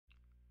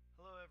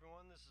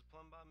this is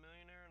Plumbob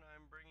Millionaire, and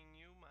I'm bringing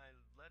you my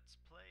Let's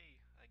Play,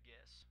 I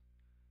guess.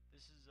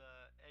 This is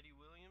Eddy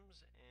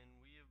Williams, and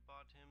we have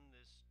bought him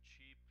this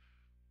cheap,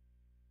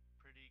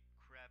 pretty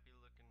crappy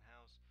looking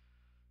house.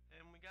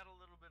 And we got a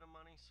little bit of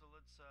money, so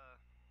let's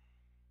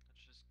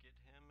just get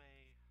him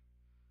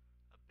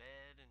a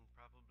bed and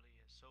probably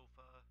a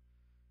sofa,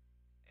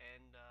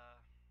 and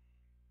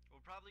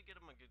we'll probably get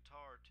him a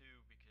guitar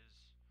too,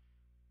 because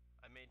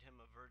I made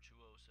him a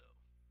virtuoso,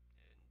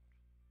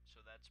 and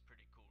so that's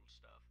pretty cool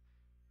stuff.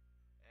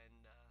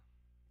 And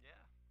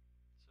yeah,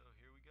 so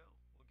here we go.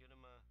 We'll get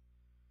him a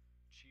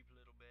cheap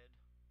little bed.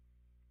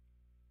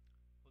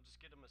 We'll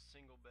just get him a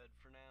single bed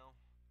for now.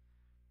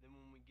 Then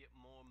when we get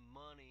more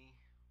money,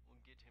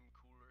 we'll get him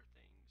cooler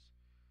things.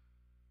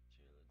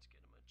 So let's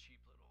get him a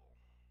cheap little,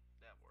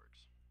 that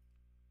works.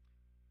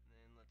 And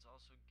then let's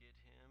also get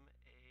him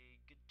a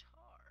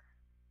guitar.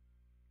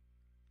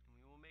 And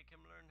we will make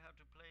him learn how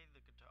to play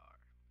the guitar.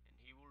 And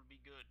he will be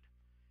good.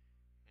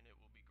 And it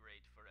will be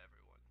great for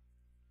everyone.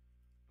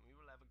 And we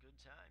will have a good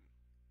time.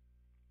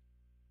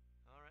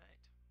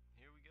 Alright,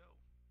 here we go.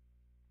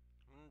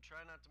 I'm going to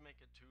try not to make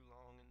it too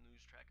long and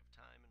lose track of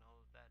time and all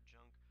of that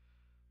junk.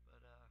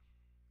 But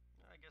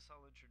I guess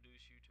I'll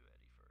introduce you to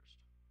Eddy first.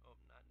 Oh,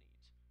 not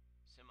needs.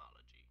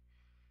 Simology.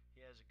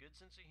 He has a good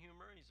sense of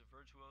humor, he's a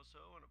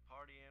virtuoso and a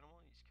party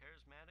animal, he's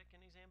charismatic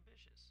and he's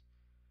ambitious.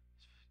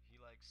 He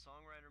likes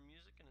songwriter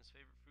music, and his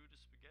favorite food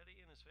is spaghetti,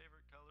 and his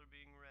favorite color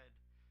being red.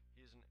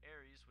 He is an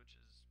Aries, which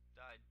is,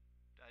 I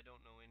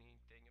don't know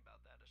anything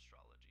about that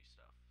astrology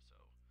stuff, so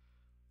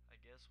I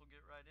guess we'll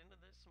get right into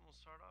this, and we'll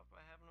start off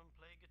by having him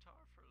play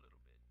guitar for a little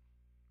bit.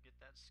 Get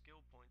that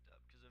skill point up,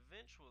 because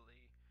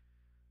eventually,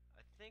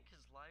 I think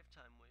his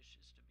lifetime wish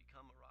is to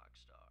become a rock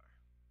star.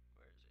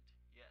 Where is it?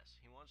 Yes,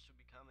 he wants to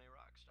become a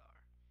rock star.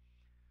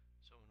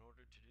 So in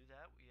order to do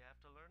that, we have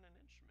to learn an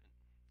instrument.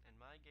 And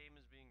my game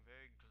is being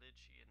very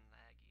glitchy and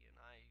laggy, and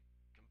I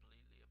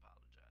completely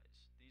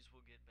apologize. These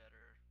will get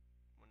better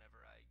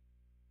whenever I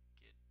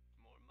get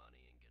more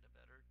money and get a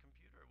better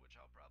computer, which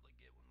I'll probably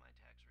get with my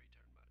tax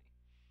return money.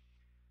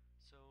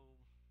 So,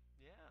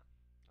 yeah,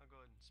 I'll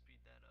go ahead and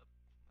speed that up.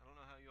 I don't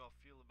know how you all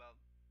feel about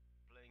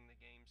playing the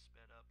game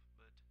sped up,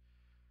 but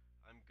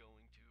I'm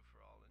going to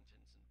for all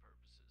intents and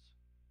purposes.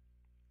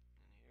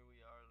 And here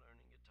we are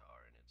learning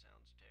guitar, and it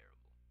sounds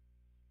terrible.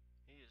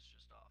 He is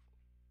just awful.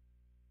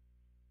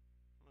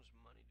 How much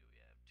money do we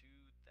have? 2,000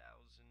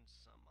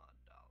 some odd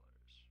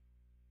dollars.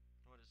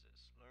 What is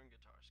this? Learn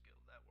guitar skill.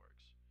 That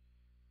works.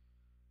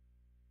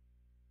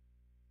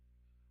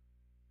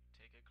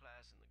 Take a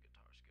class in the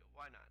guitar skill.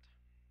 Why not?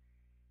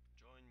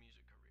 Join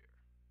music career.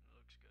 It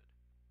looks good.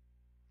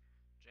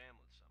 Jam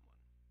with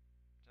someone.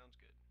 Sounds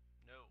good.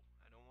 No,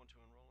 I don't want to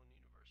enroll in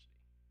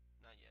university.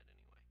 Not yet,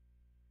 anyway.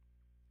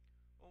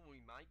 Well, we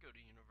might go to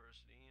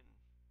university, and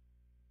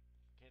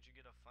can't you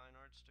get a fine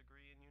arts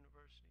degree in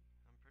university?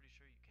 I'm pretty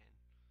sure you can.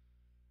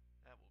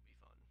 That will be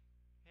fun.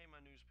 Hey,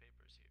 my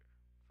newspaper's here.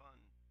 Fun.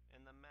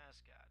 And the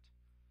mascot.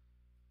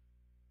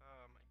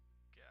 Oh my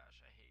gosh,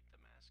 I hate the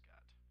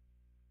mascot.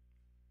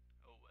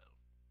 Oh well.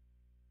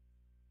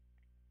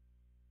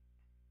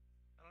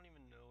 I don't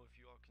even know if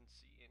you all can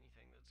see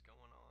anything that's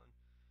going on.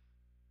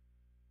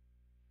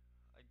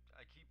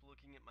 I keep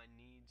looking at my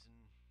needs and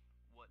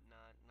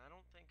whatnot, and I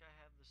don't think I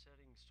have the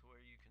settings to where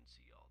you can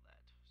see all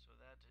that. So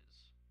that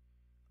is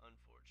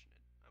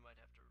unfortunate. I might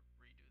have to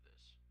redo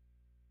this.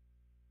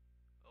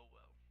 Oh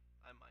well,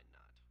 I might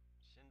not.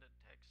 Send a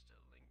text to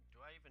Link. Do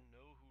I even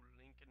know who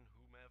Lincoln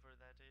whomever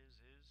that is?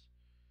 Is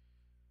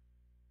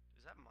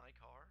that my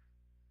car?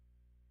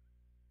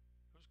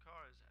 Whose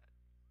car is that?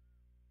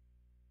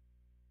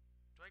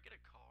 Do I get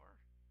a car?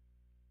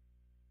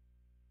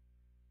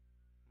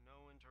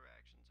 No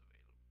interactions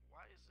available.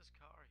 Why is this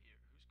car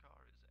here? Whose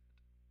car is that?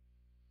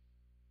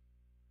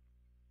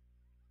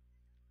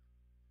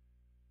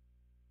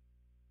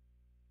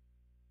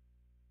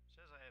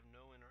 Says I have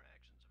no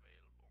interactions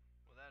available.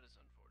 Well, that is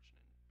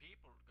unfortunate.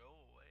 People, go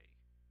away.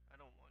 I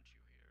don't want you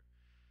here.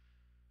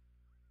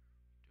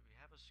 Do we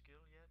have a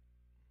skill yet?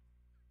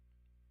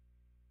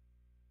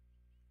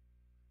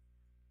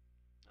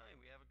 Oh,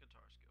 we have a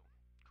guitar skill.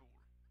 Cool.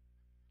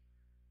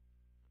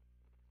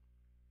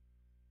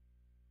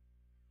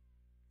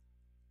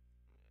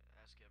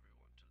 Ask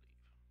everyone to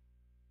leave.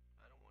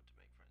 I don't want to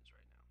make friends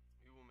right now.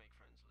 We will make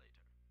friends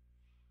later.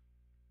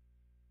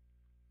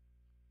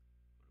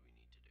 What do we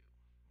need to do?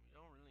 We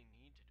don't really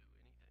need to do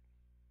anything.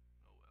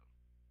 Oh well.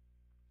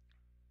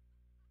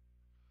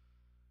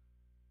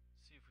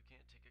 See if we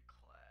can't take a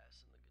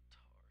class in the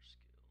guitar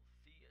skill.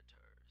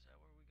 Theater. Is that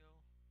where we go?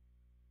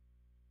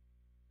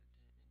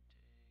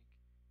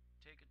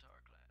 Take guitar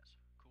class.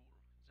 Cool.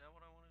 Is that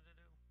what I wanted to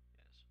do?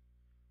 Yes.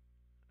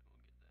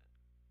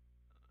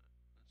 I will get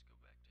that. Let's go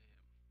back to him.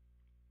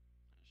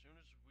 As soon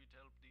as we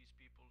tell these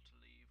people to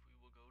leave, we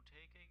will go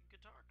take a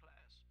guitar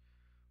class,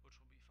 which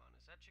will be fun.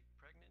 Is that chick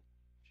pregnant?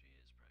 She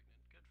is pregnant.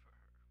 Good for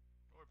her.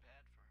 Or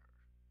bad for her.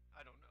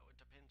 I don't know. It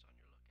depends on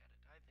your look at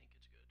it. I think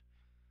it's good.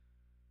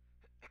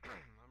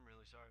 I'm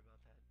really sorry about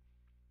that.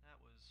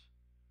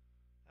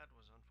 That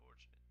was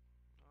unfortunate.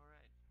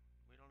 Alright.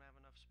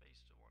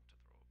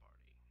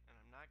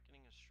 not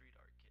getting a street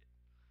art kit.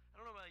 I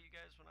don't know about you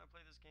guys, when I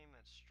play this game,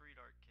 that street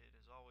art kit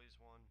is always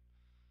one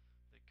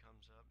that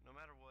comes up, no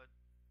matter what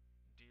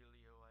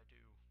dealio I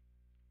do.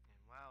 And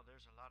wow,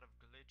 there's a lot of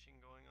glitching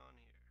going on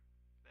here.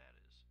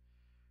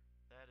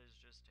 That is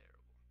just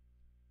terrible.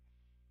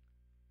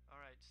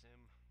 Alright,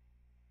 Sim,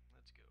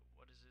 let's go.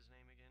 What is his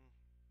name again?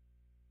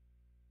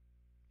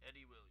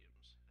 Eddy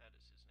Williams, that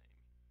is his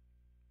name.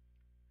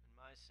 And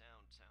my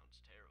sound sounds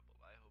terrible.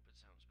 I hope it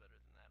sounds better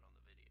than that on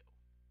the video.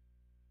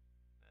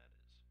 That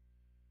is.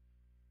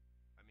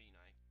 I mean,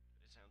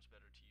 it sounds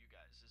better to you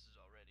guys. This is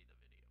already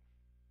the video.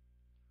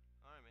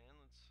 Alright,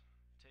 man, let's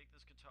take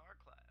this guitar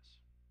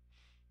class.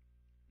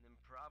 And then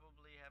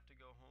probably have to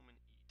go home and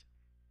eat.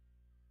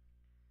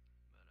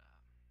 But,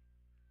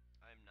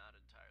 I'm not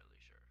entirely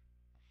sure.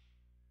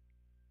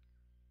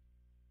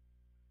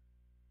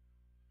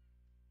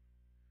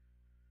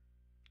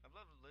 I've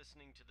loved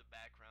listening to the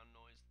background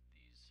noise that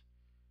these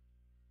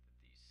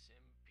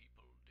sim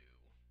people do.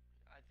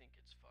 I think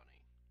it's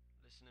funny.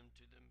 Listening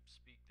to them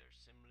speak their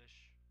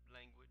Simlish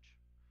language.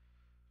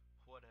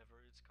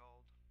 Whatever it's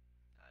called.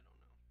 I don't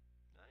know.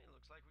 Hey,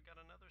 looks like we got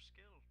another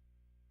skill.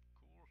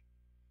 Cool.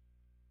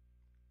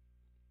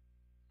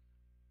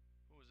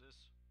 Who is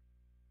this?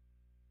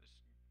 This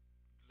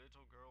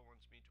little girl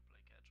wants me to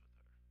play catch with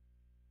her.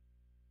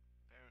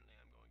 Apparently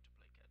I'm going to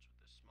play catch with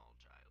this small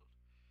child.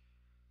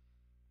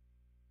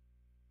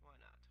 Why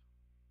not?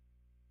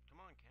 Come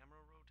on,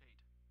 camera,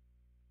 rotate.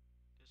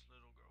 This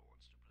little girl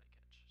wants to play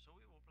catch, so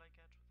we will play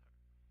catch with her.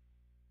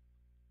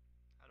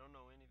 I don't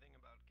know anything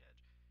about catch.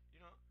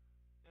 You know,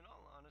 in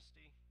all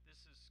honesty,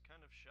 this is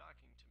kind of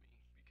shocking to me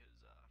because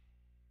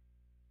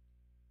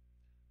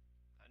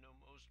I know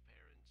most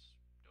parents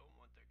don't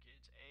want their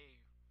kids A,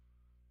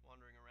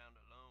 wandering around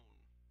alone,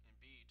 and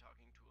B,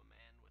 talking to a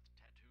man with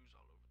tattoos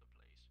all over the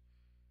place.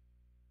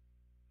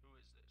 Who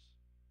is this?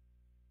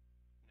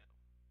 No,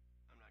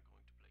 I'm not going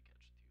to play catch with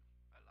you.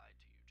 I lied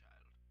to you,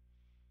 child.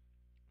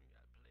 We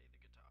gotta play the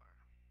guitar.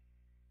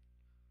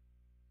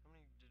 How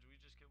many, did we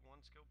just get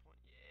one skill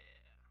point?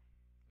 Yeah,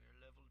 we're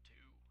level 2.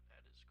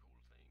 That is cool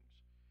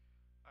things.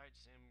 Alright,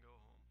 Sim, go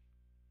home.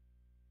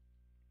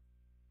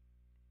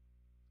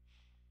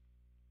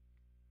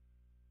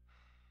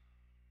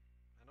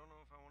 I don't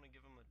know if I want to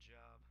give him a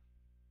job.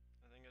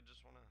 I think I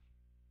just kind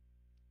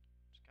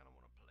of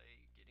want to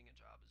play. Getting a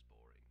job is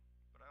boring.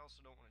 But I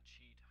also don't want to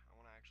cheat. I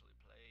want to actually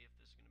play. If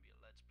this is going to be a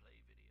let's play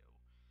video,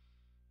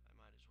 I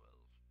might as well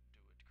do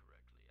it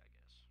correctly, I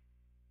guess.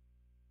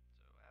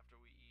 So after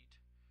we eat,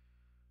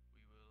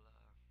 we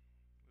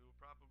will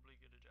probably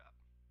get a job.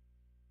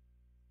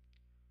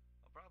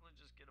 I'll probably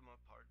just get him a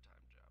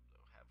part-time job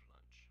though. Have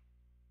lunch.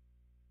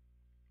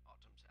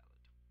 Autumn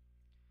salad.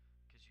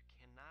 Because you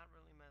cannot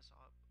really mess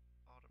up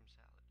autumn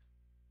salad.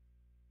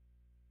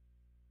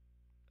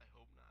 I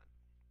hope not.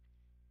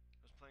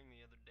 I was playing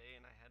the other day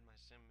and I had my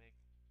sim make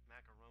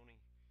macaroni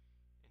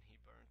and he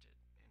burnt it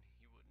and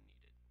he wouldn't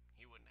eat it.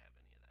 He wouldn't have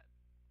any of that.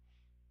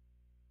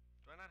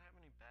 Do I not have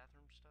any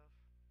bathroom stuff?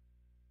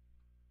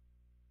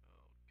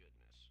 Oh,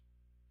 goodness.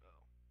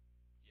 Oh,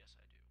 yes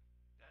I do.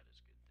 That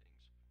is good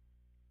things.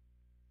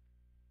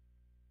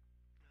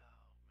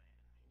 Oh, man.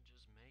 He's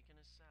just making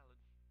a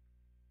salad.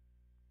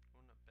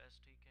 Doing the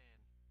best he can.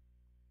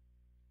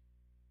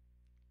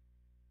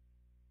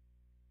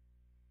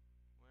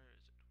 Where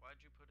is it?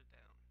 Why'd you put it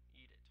down?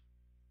 Eat it.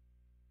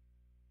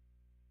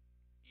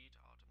 Eat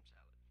autumn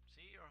salad.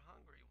 See, you're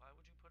hungry. Why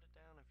would you put it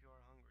down if you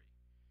are hungry?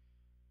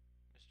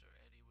 Mr.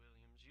 Eddy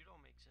Williams, you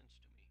don't make sense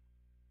to me.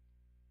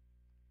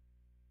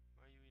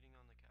 Why are you eating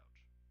on the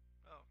couch?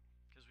 Oh,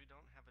 because we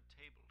don't have a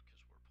table because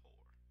we're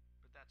poor.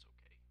 But that's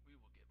okay. We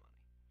will get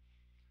money.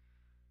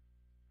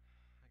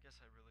 I guess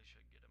I really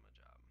should get him a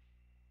job.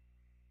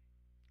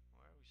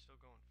 Why are we still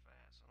going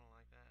fast? I don't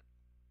like that.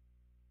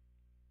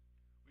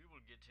 We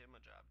will get him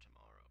a job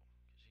tomorrow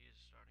because he is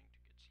starting to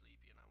get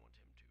sleepy and I want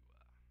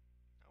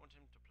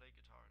him to play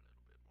guitar a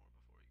little bit more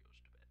before he goes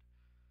to bed.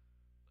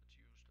 Let's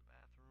use the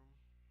bathroom.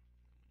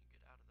 And when you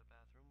get out of the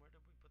bathroom, where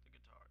did we put the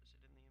guitar? Is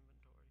it in the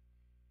inventory?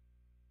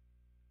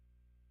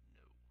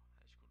 No.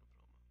 High school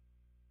diploma.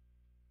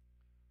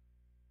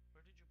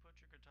 Where did you put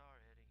your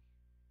guitar, Eddie?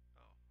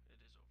 Oh, it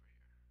is over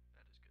here.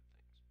 That is good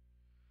things.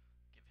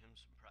 Give him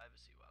some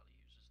privacy while he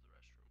uses the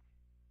restroom.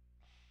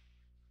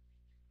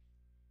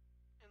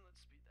 And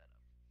let's speed that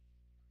up.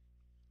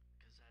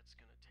 Because that's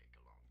going to take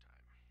a long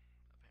time,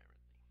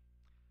 apparently.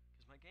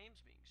 Because my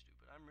game's being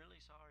stupid. I'm really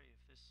sorry if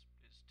this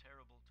is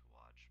terrible to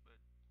watch, but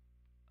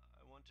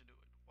I want to do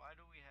it. Why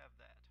do we have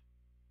that?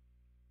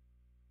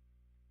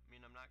 I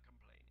mean, I'm not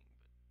complaining,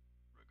 but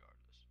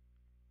regardless.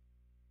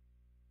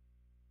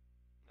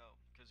 Oh,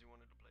 because he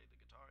wanted to play the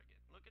guitar again.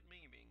 Look at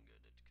me being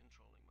good at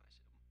controlling my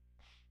sim.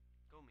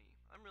 Go me.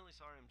 I'm really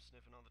sorry I'm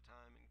sniffing all the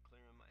time and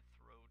clearing my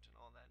throat and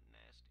all that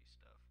nasty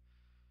stuff.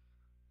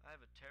 I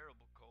have a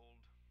terrible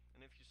cold,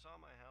 and if you saw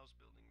my house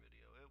building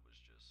video, it was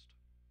just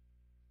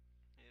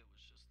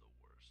the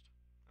worst.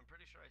 I'm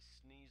pretty sure I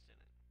sneezed in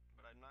it,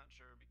 but I'm not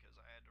sure because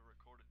I had to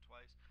record it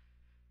twice,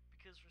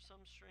 because for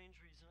some strange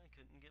reason I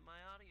couldn't get my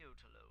audio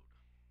to load.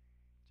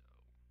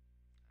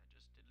 So,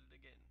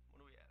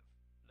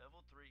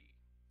 3,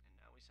 and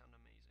now we sound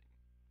amazing.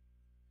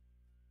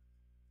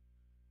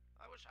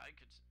 I wish I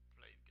could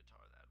play the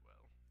guitar that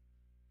well.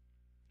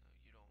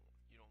 No,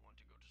 you don't want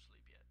to go to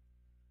sleep yet.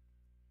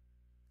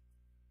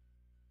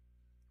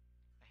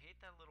 I hate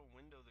that little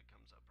window that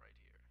comes up right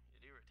here.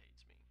 It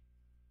irritates me.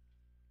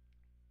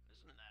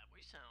 Listen to that.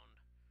 We sound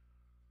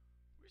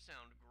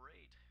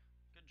great.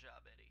 Good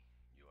job, Eddie.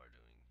 You are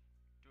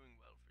doing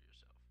well for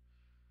yourself.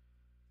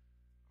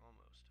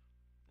 Almost.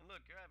 And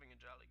look, you're having a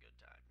jolly good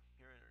time.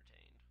 You're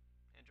entertained.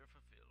 And you're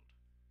fulfilled.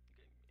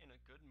 You're in a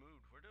good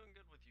mood. We're doing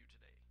good with you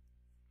today.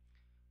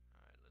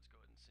 Alright, let's go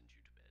ahead and send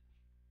you to bed.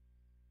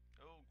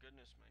 Oh,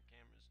 goodness, my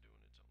camera's doing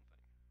its own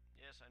thing.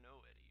 Yes, I know,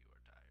 Eddie, you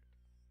are tired.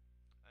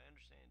 I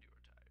understand you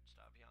are tired.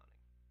 Stop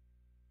yawning.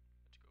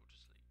 Let's go to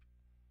sleep.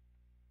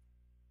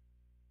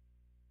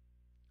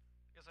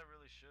 I guess I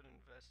really should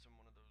invest in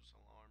one of those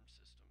alarm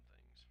system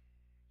things.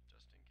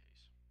 Just in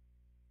case.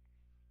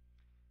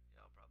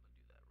 Yeah, I'll probably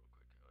do that real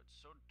quick. Oh, it's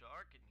so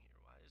dark in here.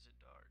 Why is it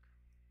dark?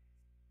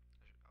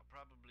 I'll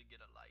probably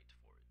get a light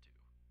for it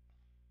too.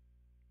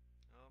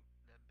 Oh,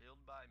 that build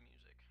by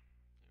music.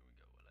 Here we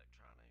go.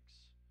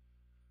 Electronics.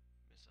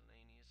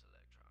 Miscellaneous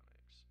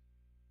electronics.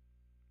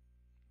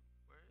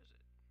 Where is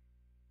it?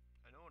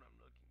 I know what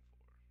I'm looking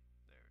for.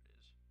 There it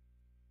is.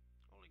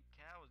 Holy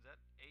cow, is that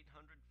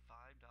 $805?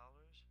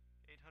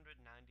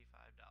 $895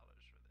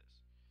 for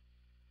this.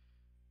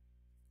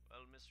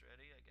 Well, Mr.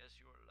 Eddy, I guess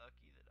you are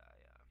lucky that I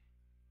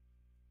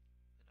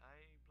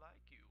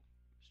like you,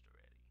 Mr.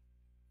 Eddy.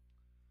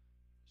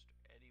 Mr.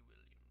 Eddy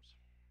Williams.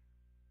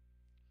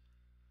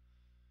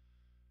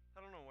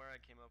 I don't know where I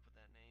came up with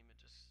that name. It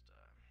just, I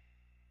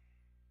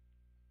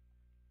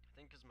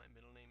think because my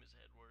middle name is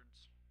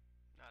Edwards.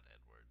 Not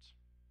Edwards.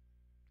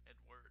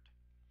 Edward.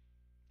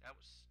 That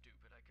was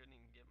stupid. I couldn't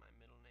even get my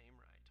middle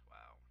name right.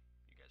 Wow.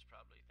 You guys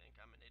probably think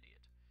I'm an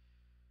idiot.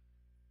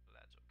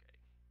 But that's okay.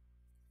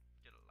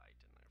 Get a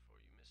light in there for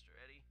you, Mr.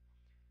 Eddy.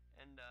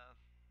 And,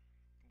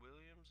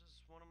 Williams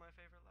is one of my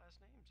favorite last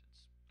names.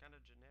 It's kind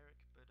of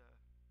generic, but,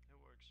 it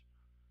works.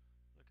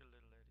 Look at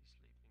little Eddie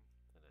sleeping.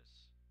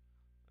 Let's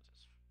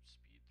just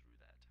speed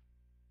through that.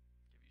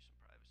 Give you some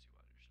privacy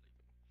while you're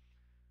sleeping.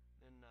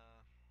 Then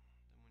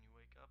when you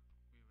wake up,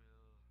 we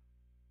will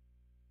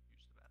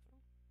use the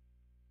bathroom.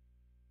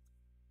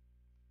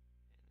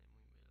 And then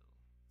we will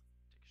take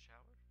a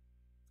shower.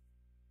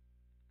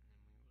 And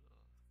then we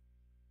will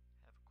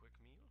have a quick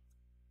meal.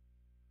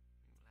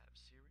 We will have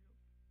cereal.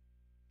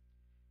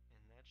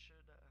 And that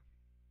should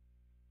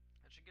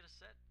get us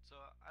set. So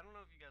I don't know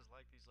if you guys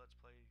like these Let's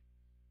Play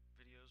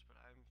videos, but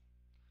I'm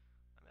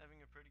having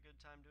a pretty good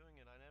time doing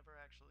it. I never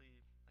actually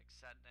like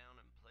sat down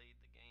and played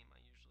the game. I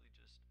usually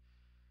just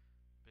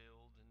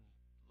build and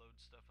load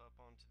stuff up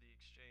onto the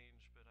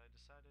exchange, but I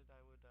decided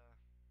I would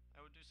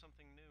do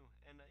something new.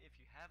 And if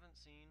you haven't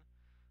seen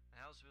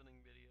the house building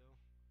video,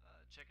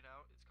 check it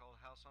out. It's called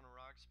House on a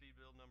Rock Speed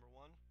Build number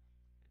 1.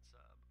 It's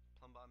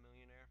Plumbob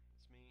Millionaire.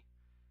 It's me,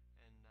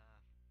 and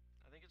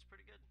I think it's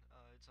pretty good.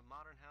 It's a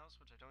modern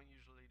house, which I don't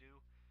usually do.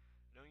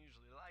 I don't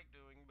usually like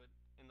doing, but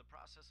in the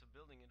process of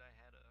building it, I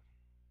had a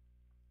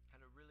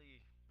really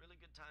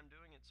good time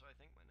doing it. So I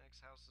think my next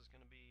house is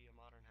going to be a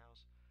modern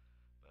house,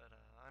 but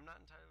I'm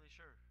not entirely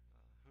sure.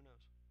 Who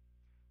knows?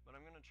 But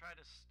I'm going to try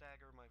to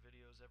stagger my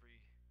videos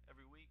every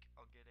week.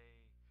 I'll get a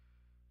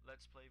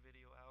Let's Play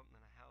video out and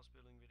then a house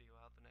building video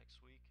out the next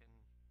week, and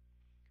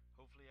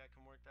hopefully I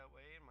can work that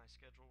way and my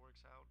schedule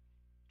works out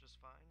just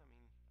fine. I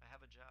mean, I have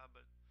a job,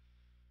 but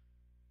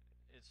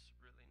it's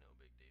really no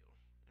big deal.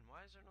 And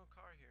why is there no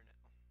car here now?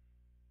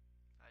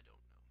 I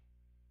don't know.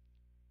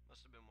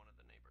 Must have been one of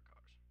the neighbor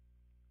cars.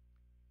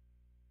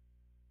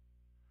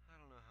 I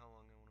don't know how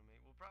long I want to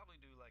make. We'll probably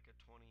do like a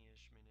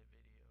 20-ish minute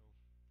video.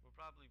 We'll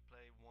probably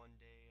play one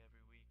day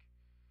every week,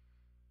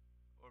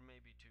 or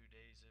maybe 2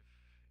 days if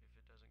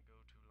it doesn't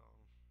go too long.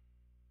 I don't know.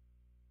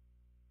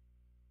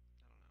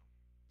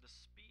 The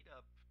speed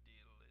up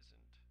deal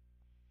isn't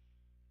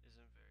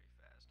very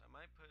fast. I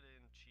might put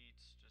in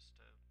cheats just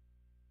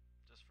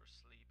for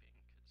sleeping,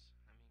 because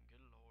I mean,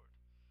 good lord.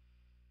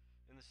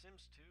 In The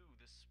Sims 2,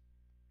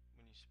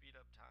 when you speed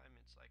up time,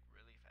 it's like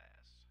really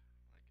fast.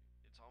 Like,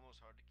 it's almost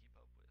hard to keep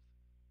up with,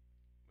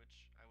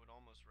 which I would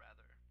almost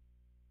rather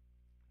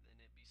than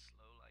it be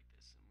slow like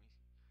this. And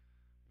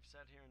we've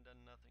sat here and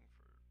done nothing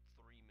for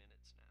 3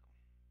 minutes now,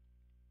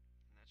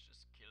 and that's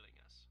just killing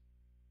us.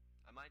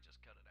 I might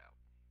just cut it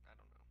out. I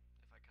don't know.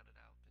 If I cut it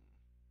out, then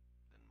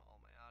all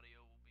my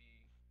audio will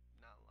be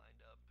not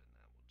lined up, and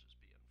that will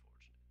just be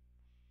unfortunate.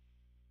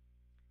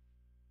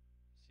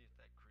 See if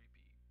that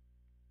creepy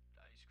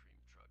ice cream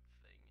truck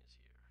thing is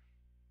here.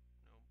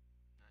 Nope,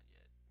 not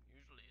yet.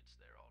 Usually it's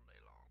there all day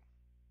long,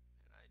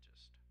 and I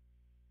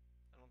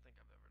don't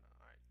think I've ever known.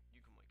 Alright, you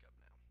can wake up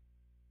now.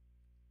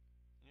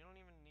 You don't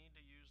even need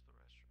to use the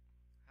restroom.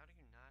 How do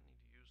you not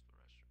need to use the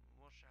restroom?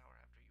 We'll shower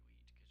after you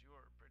eat, because you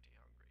are pretty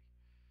hungry.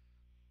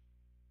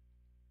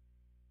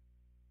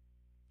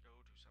 Go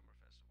to Summer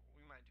Festival.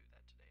 We might do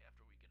that today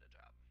after we get a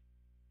job. So we'll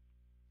do that.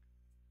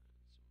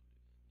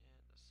 Yeah,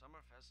 the Summer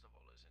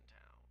Festival is in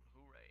town.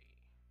 Hooray.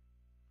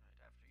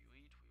 Right after you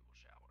eat, we will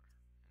shower.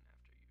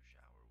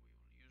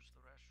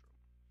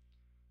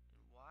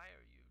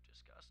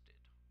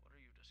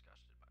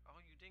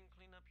 didn't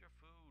clean up your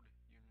food,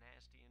 you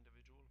nasty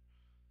individual.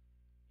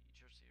 Eat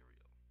your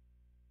cereal.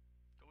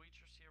 Go eat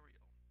your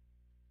cereal.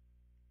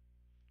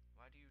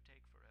 Why do you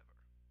take forever?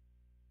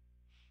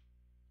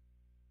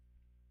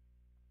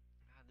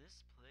 God,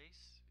 this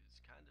place is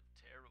kind of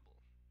terrible.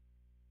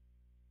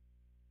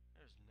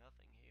 There's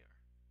nothing here.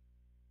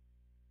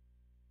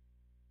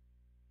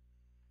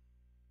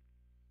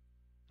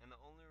 And the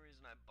only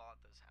reason I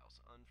bought this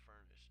house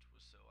unfurnished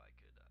was so I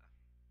could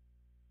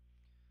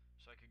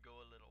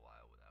go a little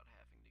while without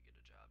having to get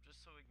a job,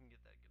 just so we can get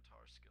that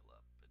guitar skill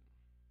up and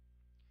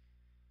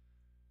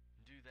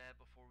do that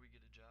before we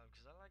get a job,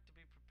 because I like to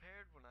be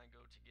prepared when I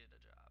go to get a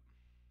job,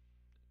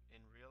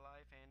 in real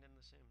life and in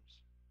The Sims.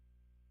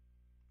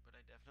 But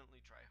I definitely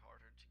try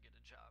harder to get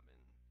a job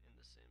in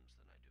The Sims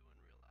than I do in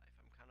real life.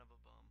 I'm kind of a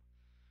bum,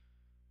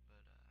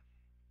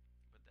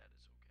 but that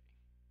is okay.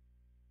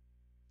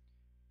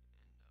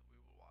 And we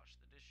will wash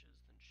the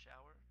dishes, then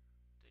shower,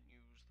 then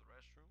use the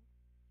restroom,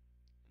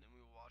 and then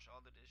we will wash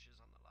all the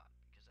dishes on the lot,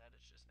 because that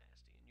is just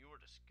nasty, and you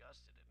are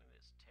disgusted, and it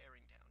is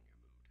tearing down your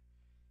mood,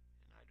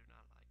 and I do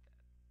not like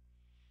that.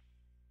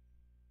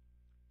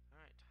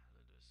 Alright,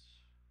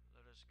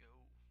 let us go.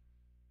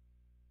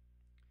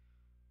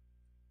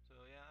 So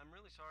yeah, I'm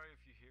really sorry if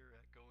you hear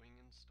echoing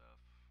and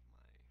stuff.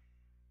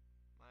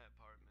 My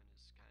apartment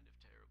is kind of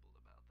terrible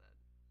about that.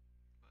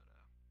 But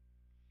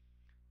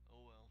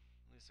oh well,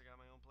 at least I got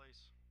my own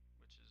place,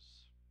 which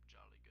is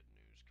jolly good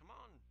news. Come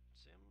on,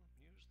 Sim,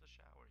 use the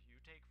shower. You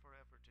take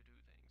forever to do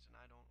things, and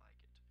I don't like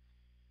it.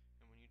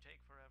 And when you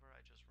take forever,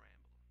 I just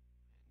ramble.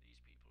 And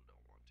these people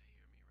don't want to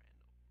hear me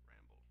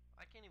ramble.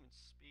 I can't even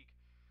speak.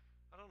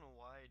 I don't know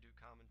why I do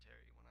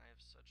commentary when I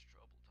have such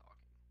trouble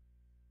talking.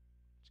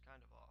 It's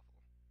kind of awful.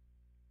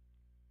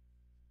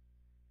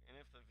 And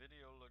if the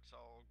video looks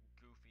all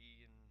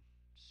goofy and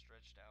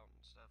stretched out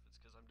and stuff, it's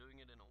because I'm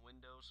doing it in a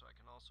window so I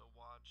can also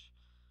watch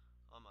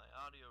on my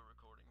audio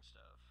recording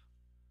stuff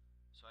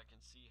so I can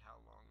see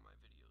how long my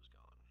video's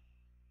gone.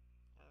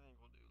 I think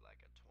we'll do like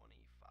a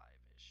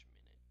 25-ish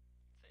minute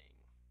thing.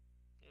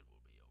 It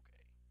will be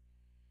okay.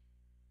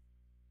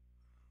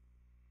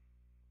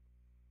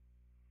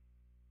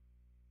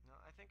 No,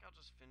 I think I'll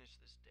just finish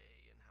this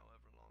day and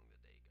however long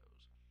the day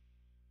goes.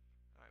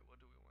 Alright,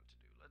 what do we want to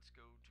do? Let's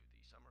go to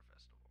the summer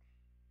festival.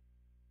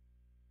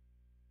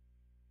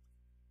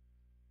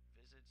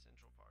 Visit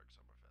Central Park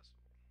Summer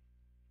Festival.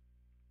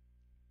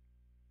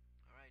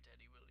 Alright,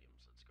 Eddy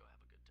Williams, let's go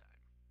have a good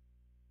time.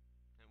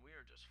 And we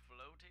are just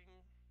floating.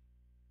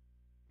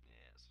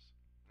 Yes,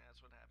 that's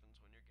what happens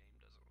when your game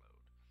doesn't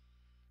load.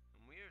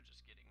 And we are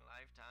just getting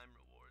lifetime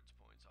rewards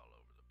points all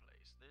over the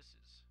place.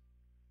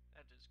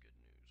 That is good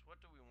news. What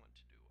do we want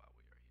to do while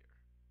we are here?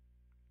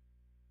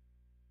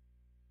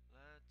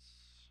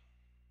 Let's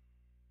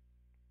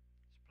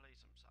play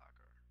some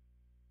soccer.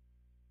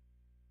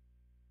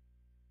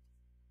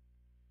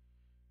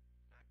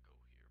 Not go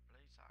here.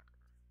 Play soccer.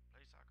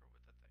 Play soccer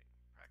with a thing.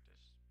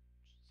 Practice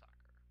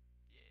soccer.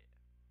 Yeah.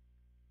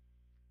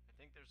 I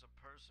think there's a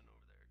person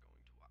over there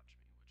going to watch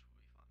me, which will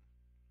be fun.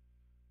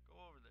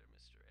 Go over there,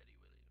 Mr. Eddy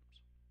Williams.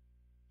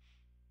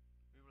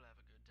 We will have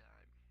a good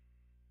time.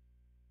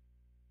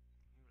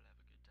 We will have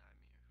a good time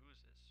here. Who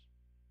is this?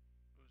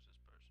 Who is this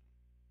person?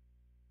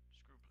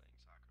 Screw playing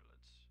soccer.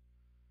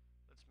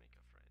 Let's make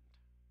a friend.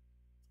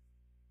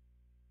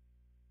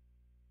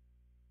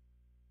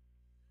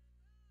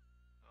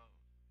 Oh,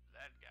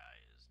 that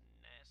guy is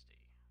nasty.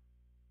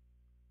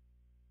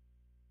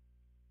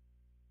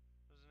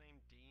 What was his name?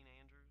 Dean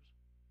Andrews?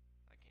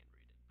 I can't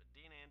read it, but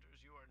Dean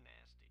Andrews, you are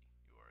nasty.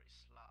 You are a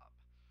slob.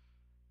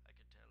 I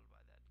could tell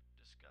by that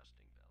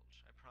disgusting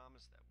belch. I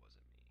promise that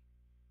wasn't me.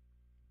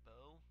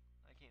 Bo?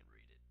 I can't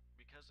read it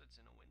because it's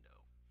in a window.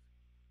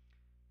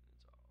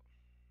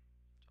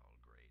 It's all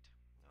great.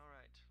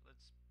 Alright,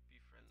 let's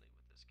be friendly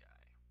with this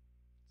guy.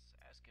 Let's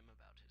ask him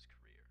about his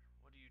career.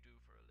 What do you do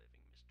for a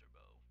living, Mr.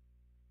 Bo?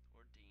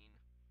 Or Dean?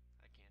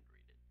 I can't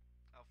read it.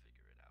 I'll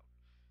figure it out.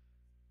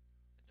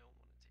 I don't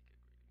want to take a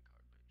greeting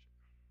card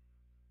picture.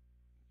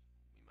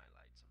 We might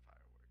light some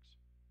fireworks.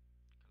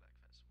 Collect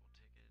festival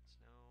tickets.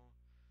 No.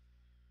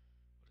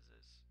 What is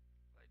this?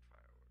 Light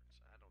fireworks.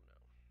 I don't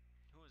know.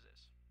 Who is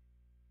this?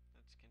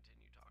 Let's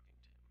continue talking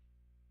to him.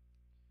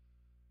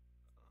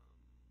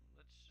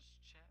 Let's just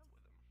chat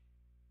with him.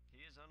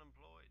 He is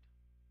unemployed.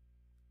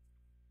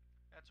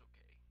 That's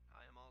okay.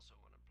 I am also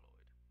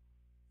unemployed.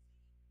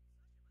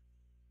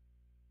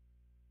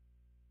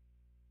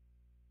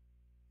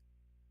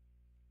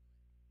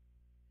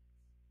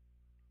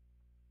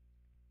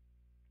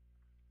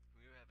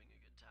 We are having a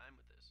good time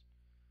with this.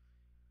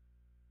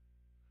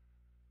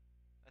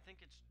 I think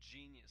it's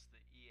genius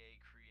that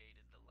EA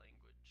created the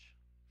language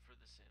for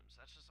The Sims.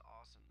 That's just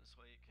awesome. This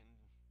way it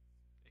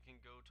can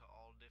go to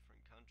all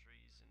different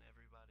countries and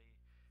everybody.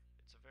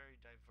 It's a very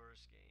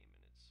diverse game,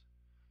 and it's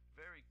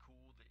very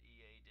cool that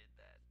EA did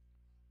that.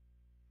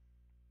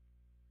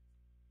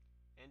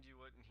 And you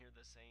wouldn't hear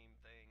the same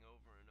thing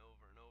over and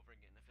over and over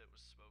again if it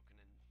was spoken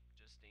in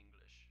just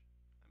English.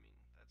 I mean,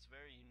 that's a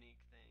very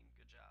unique thing.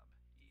 Good job,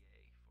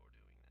 EA, for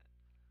doing that.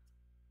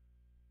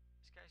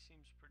 This guy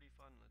seems pretty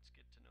fun. Let's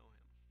get to know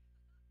him.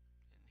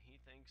 And he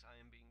thinks I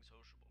am being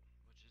sociable,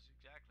 which is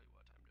exactly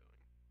what I'm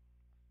doing.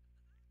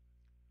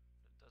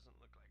 It doesn't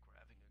look like we're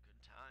having a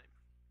good time.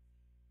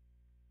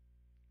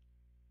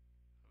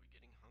 Are we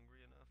getting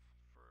hungry enough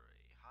for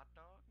a hot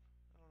dog?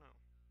 I don't know.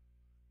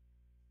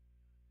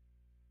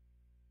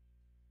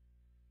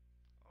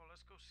 Oh,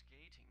 let's go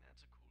skating.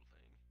 That's a cool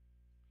thing.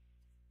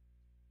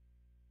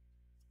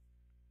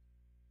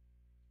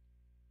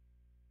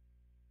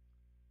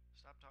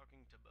 Stop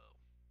talking to Bo.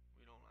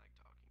 We don't like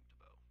talking to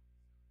Bo.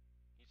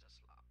 He's a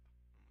slop,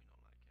 and we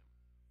don't like him.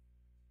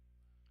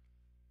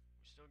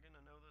 We still gonna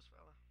know this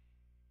fella?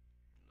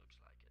 Looks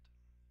like it.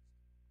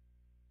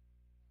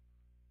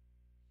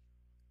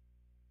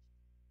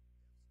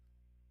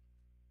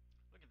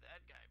 Look at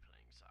that guy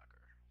playing soccer.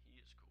 He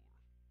is cool.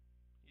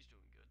 He's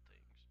doing good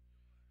things.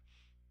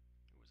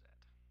 Who was that?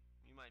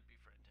 You might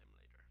befriend him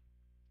later.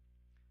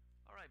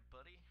 Alright,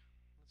 buddy.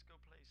 Let's go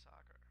play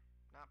soccer.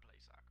 Not play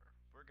soccer.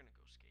 We're gonna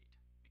go skate.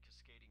 Because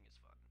skating is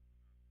fun.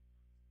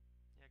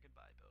 Yeah,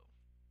 goodbye, Bo.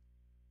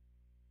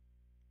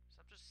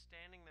 Stop just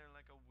standing there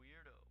like a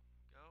weirdo.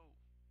 Go.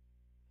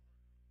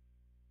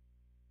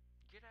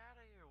 Get out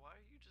of here. Why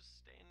are you just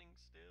standing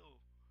still?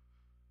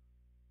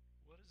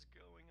 What is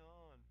going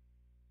on?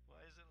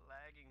 Why is it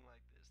lagging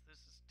like this? This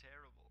is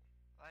terrible.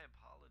 I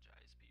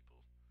apologize,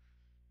 people.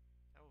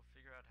 I will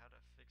figure out how to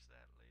fix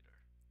that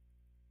later.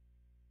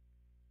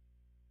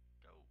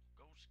 Go.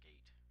 Go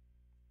skate.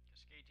 Because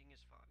skating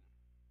is fun.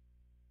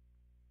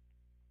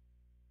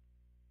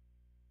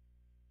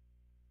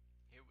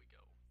 Here we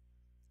go.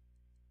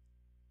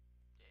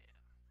 Yeah.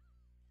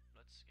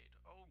 Let's skate.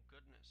 Oh,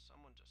 goodness.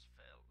 Someone just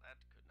fell.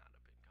 That could not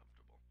have been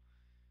comfortable.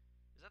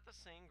 Is that the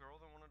same girl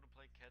that wanted to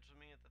play catch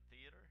with me at the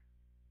theater?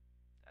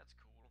 That's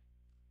cool.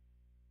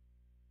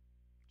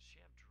 Does she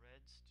have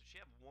dreads? Does she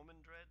have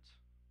woman dreads?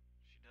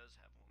 She does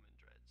have woman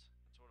dreads.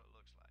 That's what it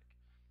looks like.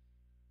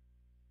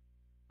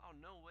 Oh,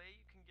 no way.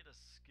 You can get a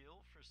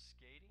skill for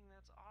skating?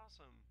 That's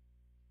awesome.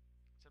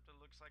 Except it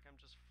looks like I'm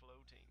just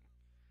floating.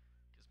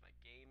 Because my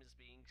game is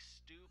being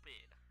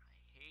stupid. I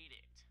hate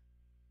it.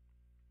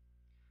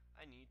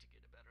 I need to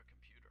get a better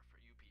computer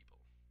for you people.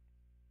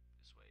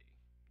 This way,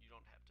 you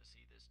don't have to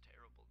see this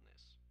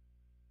terribleness.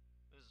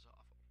 This is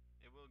awful.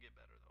 It will get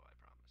better, though, I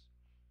promise.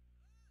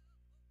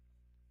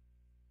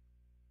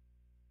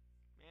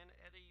 Man,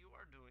 Eddie, you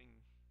are doing...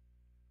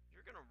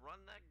 You're gonna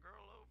run that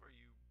girl over,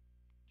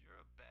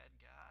 You're a bad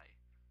guy.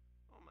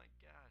 Oh my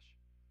gosh.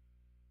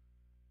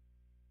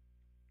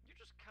 You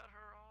just cut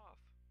her off.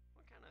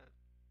 What kind of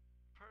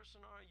person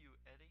are you,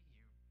 Eddie,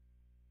 you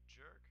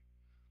jerk?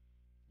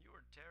 You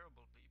are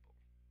terrible people.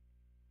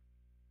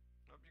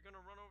 Nope, you're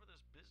gonna run over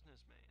this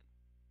businessman.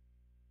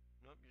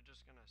 Nope, you're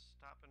just gonna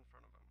stop in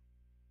front of him.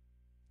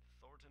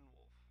 Thornton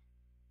Wolf.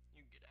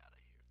 You get out of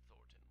here,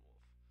 Thornton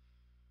Wolf.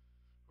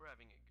 We're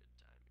having a good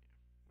time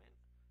here. Man,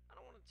 I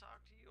don't want to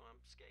talk to you.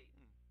 I'm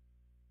skating.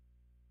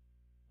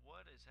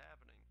 What is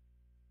happening?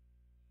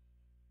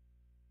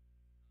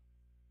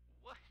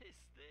 What is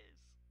this?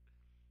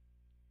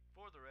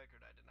 For the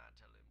record, I did not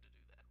tell him to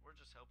do that. We're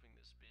just helping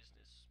this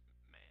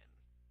businessman.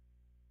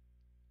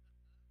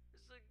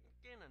 This is,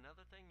 again,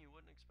 another thing you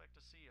wouldn't expect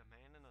to see. A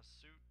man in a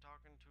suit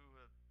talking to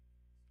a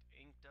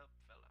inked up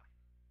fella.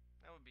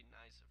 That would be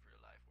nice if real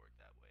life worked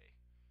that way.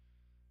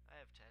 I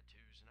have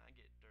tattoos and I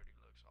get dirty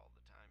looks all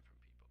the time from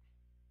people.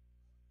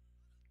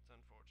 It's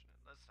unfortunate.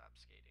 Let's stop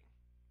skating.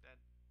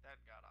 That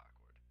got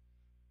awkward.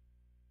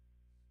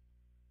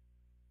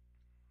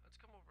 Let's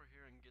come over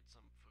here and get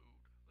some food.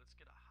 Let's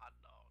get a hot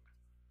dog.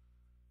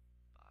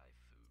 Buy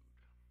food.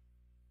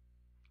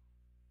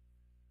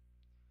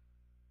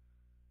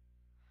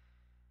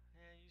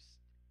 Yeah,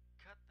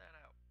 cut that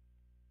out.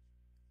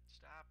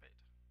 Stop it.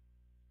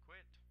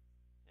 Quit.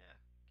 Yeah,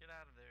 get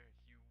out of there,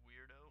 you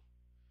weirdo.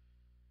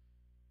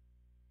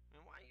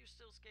 And why are you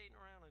still skating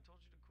around? I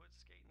told you to quit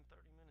skating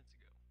 30 minutes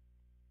ago.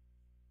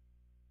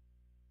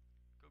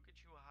 Go get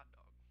you a hot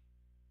dog.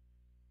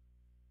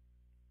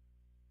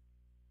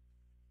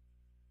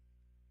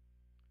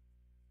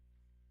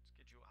 Let's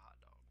get you a hot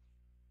dog.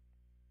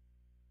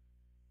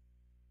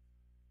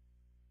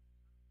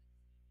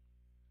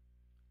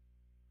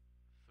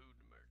 Food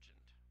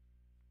merchant.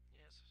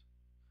 Yes.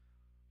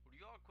 Would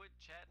you all quit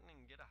chatting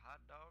and get a hot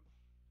dog?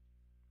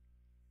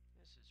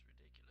 This is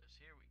ridiculous.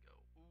 Here we go.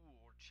 Ooh,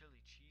 or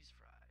chili cheese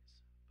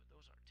fries. But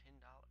those are $10.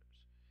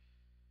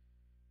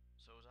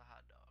 So is a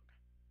hot dog.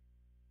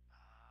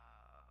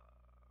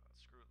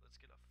 Screw it. Let's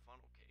get a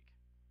funnel cake.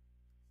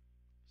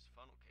 These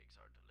funnel cakes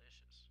are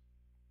delicious.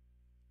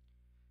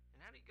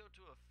 And how do you go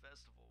to a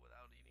festival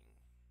without eating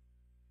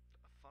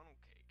a funnel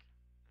cake?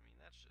 I mean,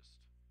 that's just...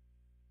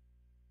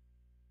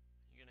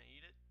 You gonna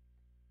eat it?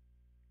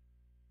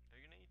 Are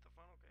you gonna eat the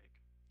funnel cake?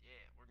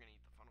 Yeah, we're gonna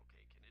eat the funnel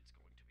cake, and it's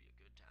going to be a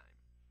good time.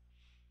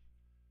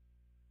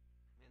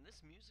 Man,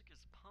 this music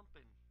is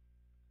pumping.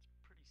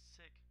 It's pretty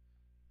sick.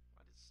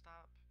 Why did it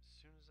stop as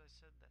soon as I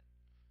said that?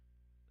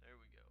 There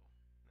we go.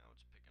 Now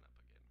it's picking up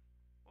again.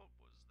 What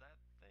was that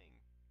thing?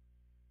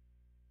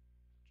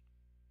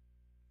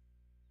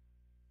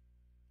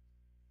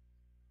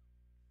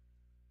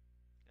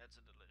 that's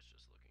a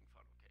delicious looking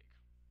funnel cake.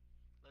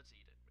 Let's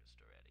eat it,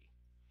 Mr. Eddy.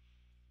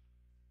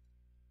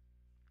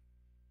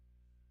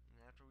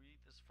 And after we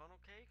eat this funnel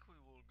cake, we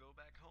will go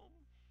back home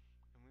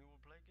and we will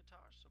play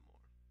guitar some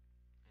more.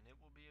 And it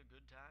will be a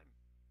good time.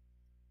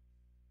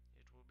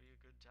 It will be a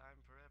good time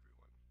for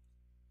everyone.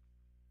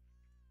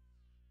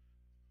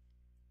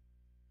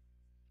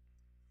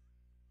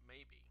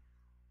 Maybe.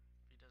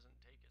 If he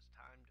doesn't take his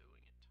time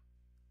doing it.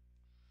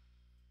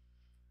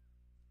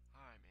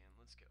 Alright, man,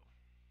 let's go.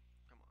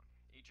 Come on,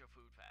 eat your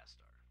food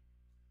faster.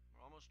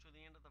 We're almost to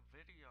the end of the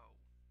video.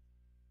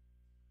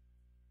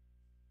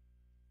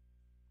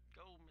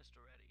 Go,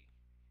 Mr. Eddy.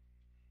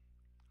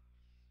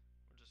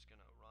 We're just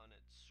gonna run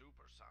at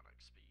supersonic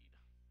speed.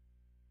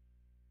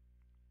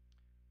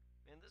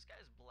 Man, this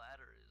guy's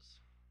bladder is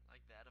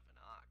like that of an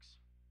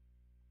ox.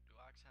 Do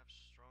ox have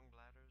strong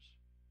bladders?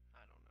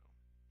 I don't know.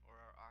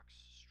 Or are ox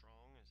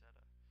strong? Is that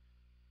a...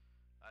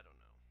 I don't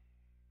know.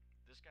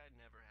 This guy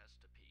never has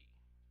to pee.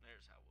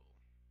 There's how we'll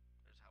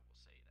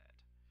say that.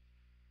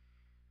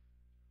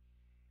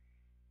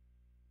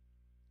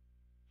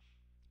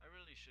 I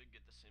really should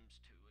get The Sims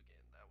 2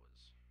 again. That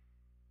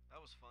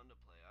was fun to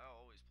play. I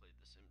always played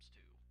The Sims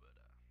 2, but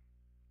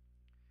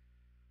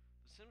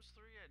The Sims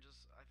 3, I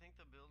think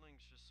the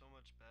building's just so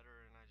much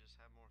better, and I just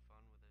have more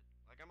fun with it.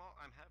 Like I'm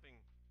having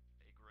a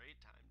great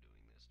time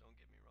doing this. Don't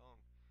get me wrong,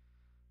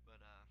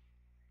 but I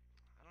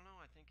don't know.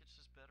 I think it's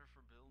just better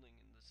for building,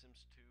 and The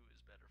Sims 2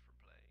 is better for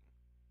playing.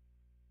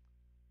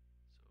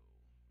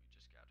 So we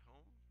just got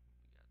home.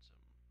 We got some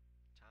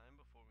time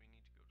before we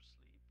need to go to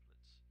sleep.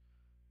 Let's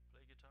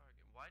play guitar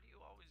again. Why do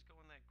you always go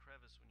in that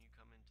crevice when you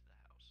come into the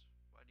house?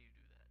 Why do you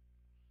do that,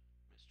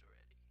 Mr.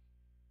 Eddy?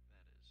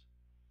 That is.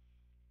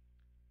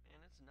 Man,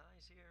 it's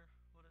nice here.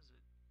 What is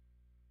it?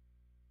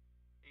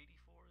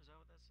 84? Is that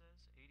what that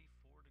says?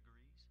 84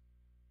 degrees?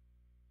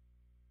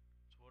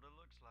 That's what it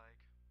looks like.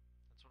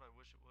 That's what I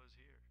wish it was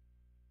here.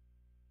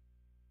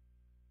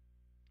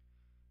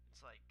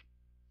 It's like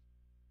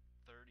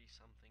 30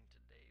 something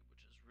today,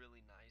 which is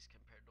really nice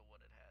compared to what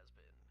it has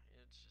been.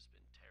 It's just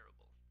been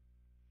terrible.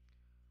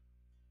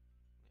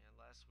 Yeah,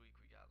 last week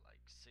we got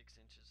like 6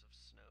 inches of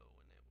snow,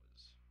 and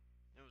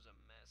it was a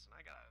mess. And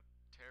I got a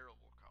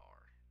terrible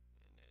car, and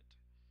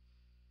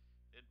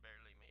it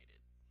barely made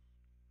it.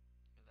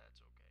 But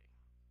that's okay.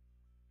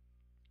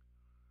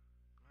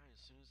 Alright, as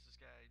soon as this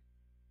guy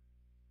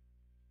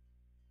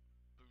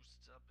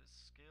boosts up his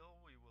skill,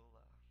 we will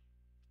alright,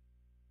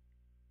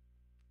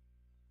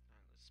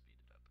 let's speed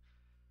it up.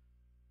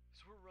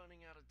 So we're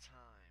running out of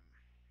time,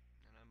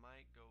 and I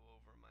might go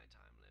over my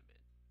time limit.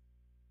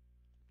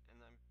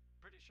 And I'm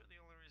pretty sure the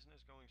only reason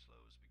it's going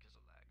slow is because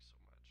it lags so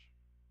much.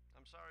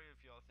 I'm sorry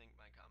if y'all think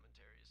my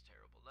commentary is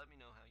terrible. Let me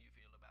know how you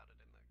feel about it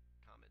in the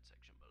comment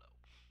section below.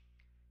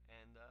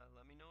 And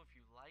let me know if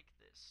you like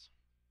this,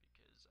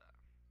 because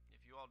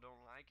if you all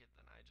don't like it,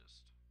 then I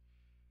just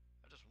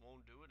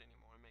won't do it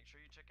anymore. And make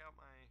sure you check out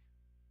my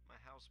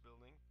house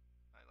building.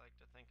 I like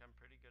to think I'm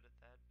pretty good at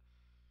that.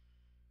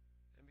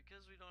 And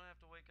because we don't have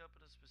to wake up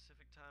at a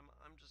specific time,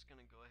 I'm just going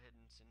to go ahead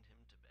and send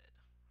him to bed.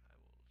 I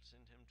will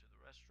send him to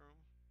the restroom,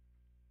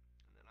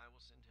 and then I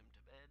will send him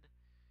to bed,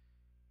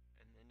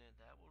 and then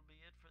that will be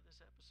it for this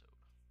episode.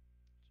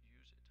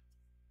 Use it.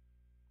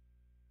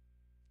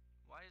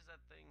 Why is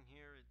that thing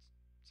here? It's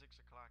 6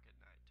 o'clock at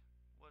night.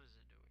 What is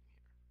it doing here?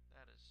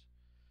 That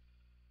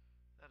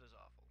is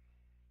awful.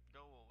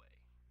 Go away.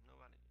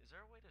 Nobody. Is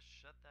there a way to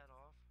shut that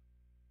off?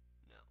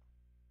 No.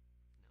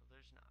 No,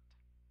 there's not.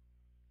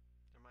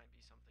 There might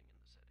be something in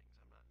the settings.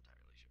 I'm not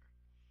entirely sure.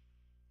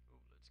 Ooh,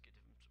 let's get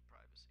him some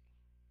privacy.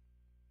 There we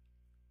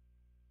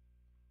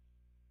go.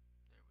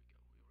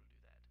 We will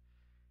do that.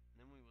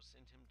 And then we will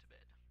send him to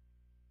bed.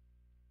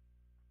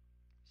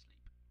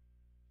 Sleep.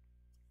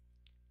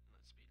 And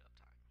let's speed up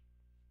time.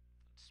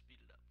 Let's speed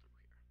it up through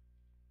here.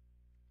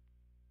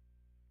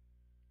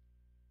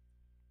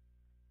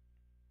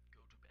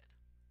 Go to bed.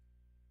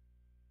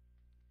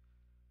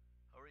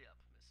 Hurry up,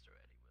 Mr.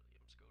 Eddy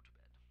Williams. Go to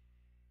bed.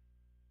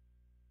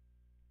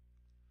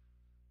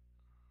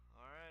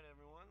 Alright,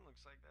 everyone.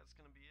 Looks like that's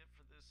going to be it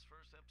for this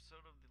first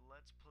episode of the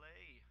Let's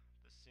Play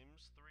The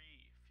Sims 3,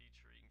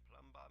 featuring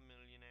Plumbob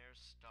Millionaire,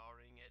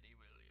 starring Eddy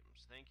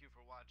Williams. Thank you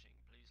for watching.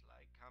 Please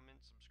like, comment,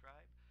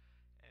 subscribe,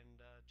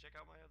 and check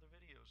out my other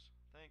videos.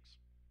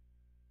 Thanks.